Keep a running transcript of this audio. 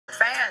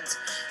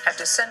had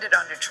descended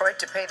on Detroit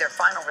to pay their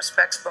final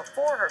respects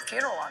before her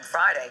funeral on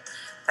Friday.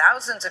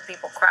 Thousands of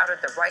people crowded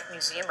the Wright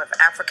Museum of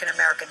African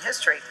American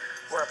History,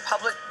 where a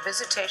public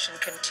visitation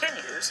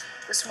continues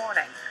this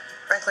morning.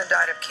 Franklin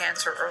died of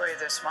cancer earlier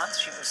this month.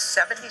 She was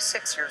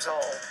 76 years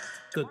old.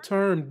 The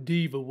term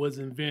diva was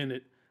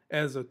invented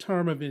as a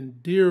term of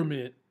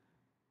endearment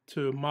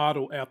to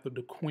model after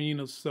the Queen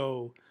of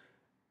Soul.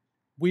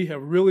 We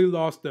have really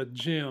lost a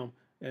gem,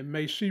 and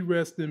may she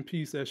rest in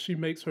peace as she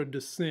makes her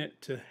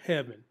descent to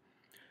heaven.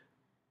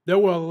 There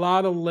were a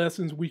lot of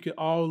lessons we could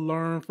all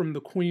learn from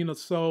the Queen of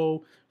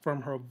Soul,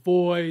 from her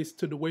voice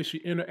to the way she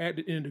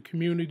interacted in the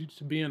community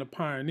to being a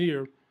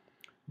pioneer.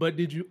 But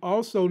did you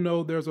also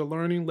know there's a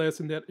learning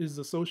lesson that is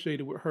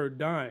associated with her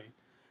dying?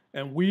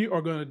 And we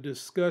are going to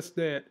discuss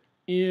that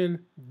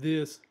in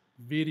this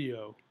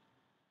video.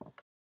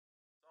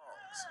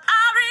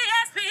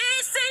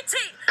 R-E-S-P-E-C-T,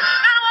 I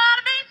know what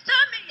it means to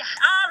me.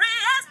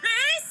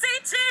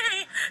 R-E-S-P-E-C-T,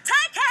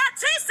 take care,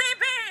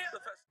 TCB.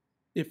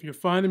 If you're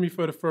finding me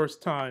for the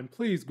first time,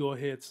 please go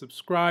ahead,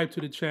 subscribe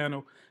to the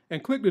channel,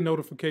 and click the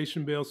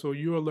notification bell so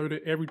you're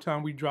alerted every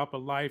time we drop a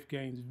Life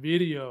Gains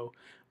video.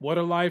 What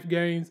are Life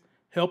Gains?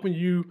 Helping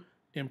you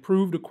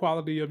improve the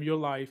quality of your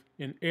life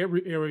in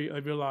every area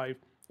of your life.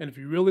 And if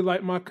you really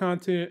like my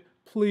content,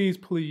 please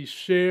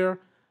share,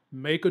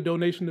 make a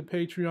donation to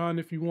Patreon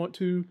if you want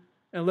to,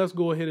 and let's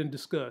go ahead and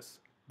discuss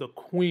the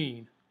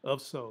Queen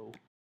of Soul.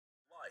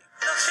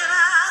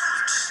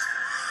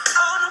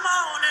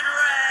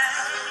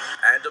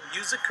 And a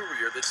music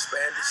career that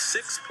spanned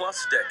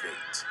 6+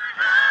 decades.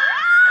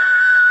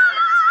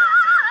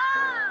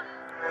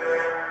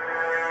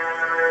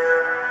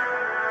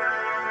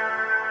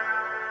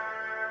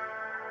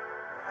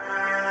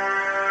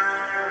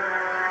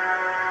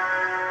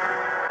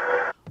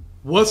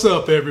 What's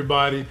up,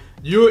 everybody?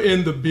 You're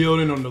in the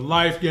building on the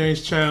Life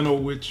Gains channel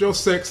with your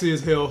sexy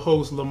as hell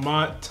host,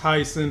 Lamont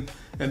Tyson.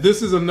 And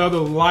this is another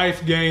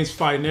Life Gains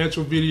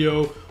financial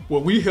video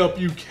where we help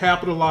you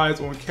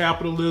capitalize on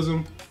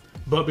capitalism.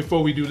 But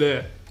before we do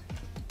that,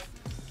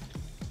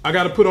 I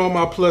got to put on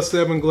my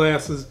 +7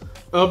 glasses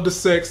of the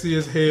sexy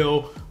as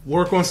hell,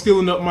 work on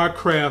skilling up my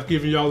craft,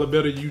 giving y'all a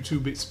better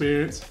YouTube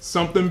experience,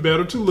 something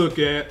better to look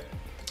at.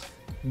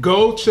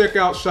 Go check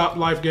out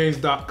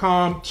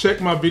shoplifegains.com.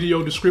 Check my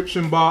video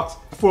description box.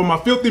 For my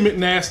filthy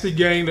McNasty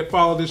gang that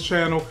follow this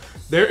channel,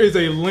 there is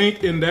a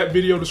link in that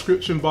video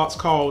description box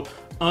called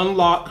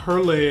Unlock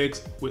Her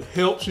Legs, which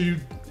helps you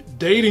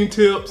dating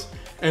tips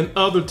and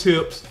other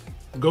tips.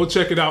 Go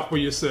check it out for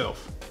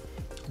yourself.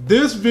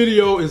 This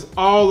video is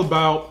all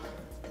about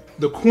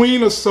the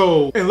Queen of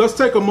Soul. And let's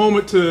take a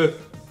moment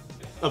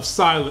of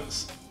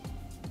silence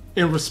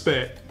in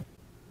respect.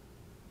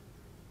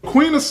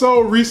 Queen of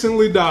Soul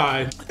recently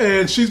died,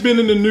 and she's been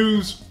in the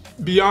news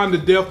beyond the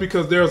death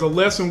because there's a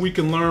lesson we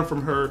can learn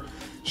from her.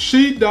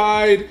 She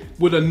died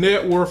with a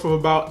net worth of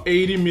about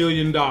 $80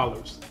 million,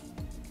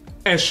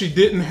 and she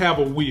didn't have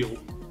a will.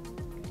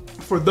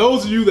 For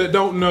those of you that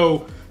don't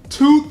know,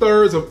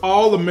 2/3 of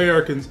all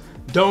Americans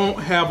don't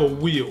have a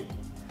will,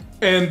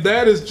 and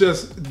that is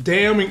just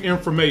damning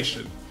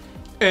information.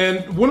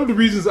 And one of the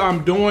reasons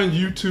I'm doing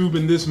YouTube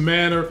in this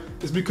manner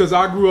is because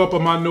I grew up a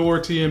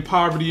minority in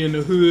poverty in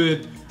the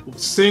hood,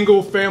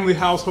 single family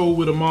household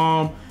with a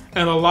mom,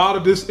 and a lot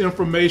of this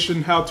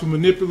information, how to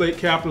manipulate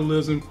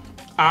capitalism,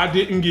 I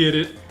didn't get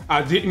it.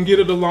 I didn't get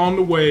it along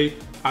the way.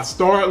 I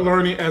started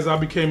learning as I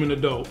became an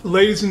adult.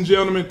 Ladies and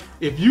gentlemen,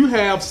 if you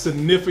have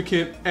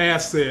significant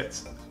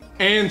assets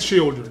and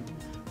children,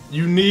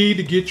 you need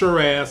to get your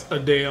ass a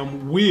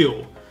damn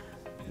will.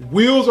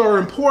 Wills are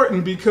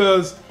important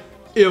because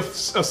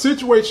if a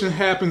situation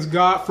happens,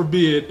 God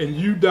forbid, and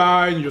you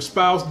die and your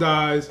spouse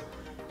dies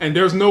and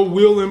there's no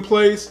will in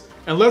place,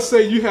 and let's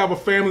say you have a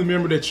family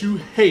member that you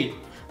hate,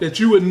 that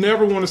you would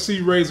never want to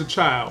see raise a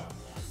child,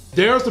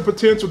 there's the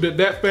potential that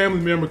that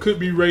family member could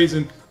be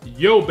raising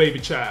your baby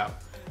child.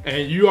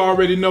 And you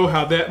already know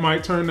how that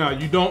might turn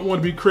out. You don't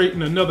want to be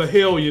creating another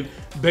hellion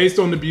based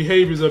on the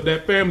behaviors of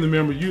that family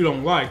member you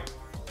don't like.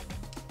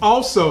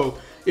 Also,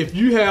 if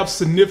you have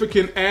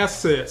significant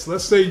assets,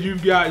 let's say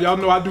you've got, y'all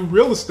know I do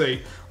real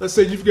estate. Let's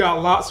say you've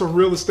got lots of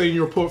real estate in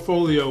your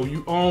portfolio.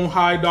 You own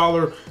high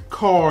dollar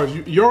cars,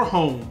 your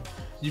home.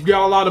 You've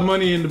got a lot of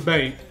money in the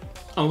bank.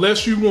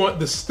 Unless you want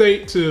the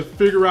state to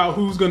figure out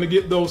who's going to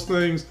get those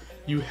things,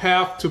 you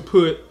have to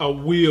put a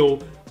will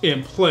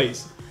in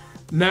place.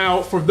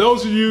 Now, for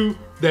those of you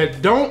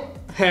that don't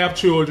have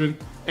children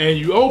and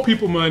you owe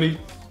people money,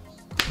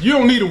 you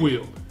don't need a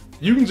will.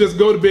 You can just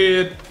go to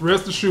bed,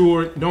 rest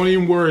assured, don't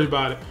even worry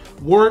about it.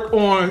 Work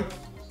on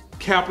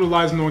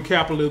capitalizing on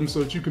capitalism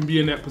so that you can be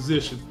in that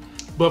position.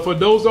 But for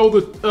those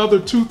other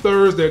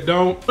 2/3 that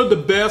don't, one of the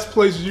best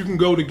places you can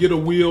go to get a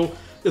will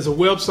is a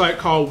website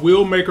called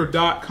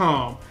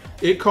willmaker.com.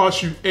 It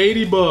costs you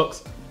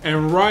 $80,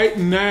 and right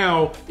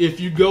now,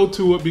 if you go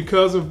to it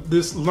because of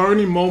this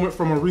learning moment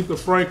from Aretha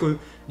Franklin,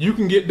 you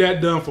can get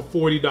that done for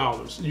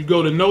 $40. You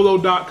go to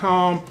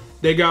nolo.com,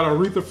 they got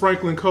Aretha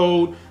Franklin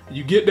code.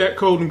 You get that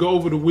code and go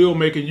over to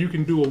Willmaker, you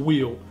can do a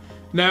will.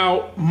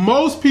 Now,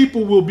 most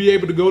people will be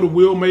able to go to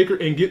Will Maker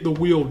and get the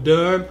will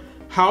done.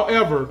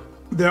 However,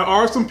 there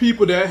are some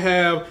people that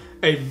have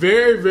a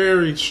very,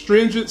 very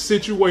stringent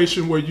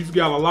situation where you've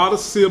got a lot of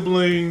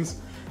siblings.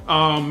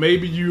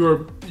 Maybe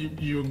you're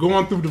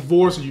going through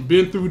divorce, or you've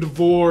been through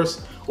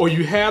divorce, or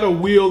you had a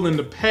will in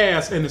the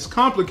past and it's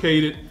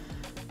complicated.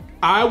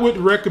 I would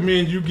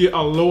recommend you get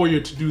a lawyer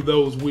to do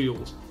those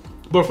wills.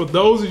 But for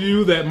those of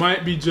you that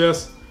might be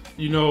just,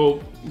 you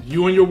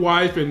and your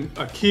wife and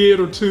a kid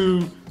or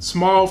two,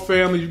 small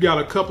family, you got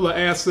a couple of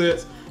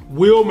assets,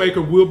 Will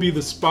Maker will be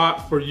the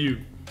spot for you.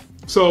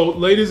 So,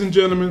 ladies and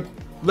gentlemen,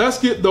 let's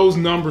get those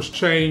numbers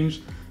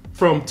changed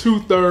from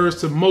 2/3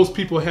 to most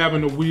people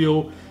having a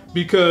will,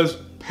 because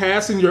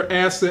passing your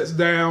assets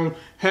down,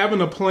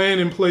 having a plan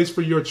in place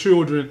for your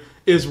children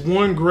is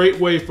one great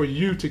way for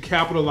you to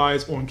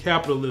capitalize on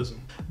capitalism.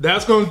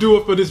 That's going to do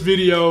it for this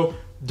video.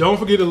 Don't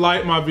forget to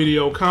like my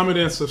video, comment,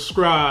 and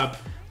subscribe.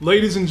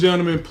 Ladies and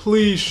gentlemen,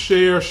 please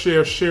share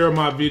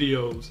my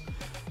videos.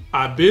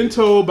 I've been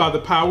told by the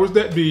powers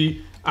that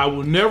be I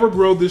will never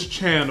grow this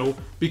channel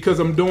because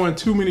I'm doing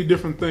too many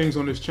different things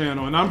on this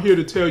channel. And I'm here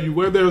to tell you,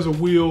 where there's a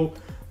will,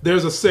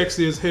 there's a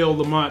sexy as hell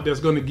Lamont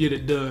that's going to get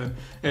it done.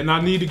 And I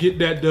need to get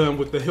that done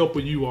with the help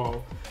of you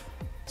all.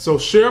 So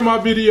share my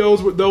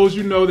videos with those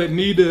you know that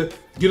need to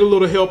get a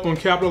little help on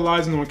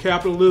capitalizing on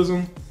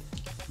capitalism.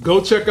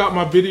 Go check out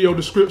my video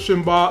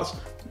description box.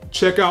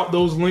 Check out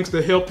those links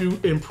to help you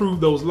improve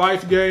those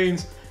life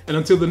gains. And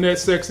until the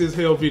next Sexy as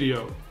Hell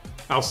video,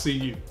 I'll see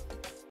you.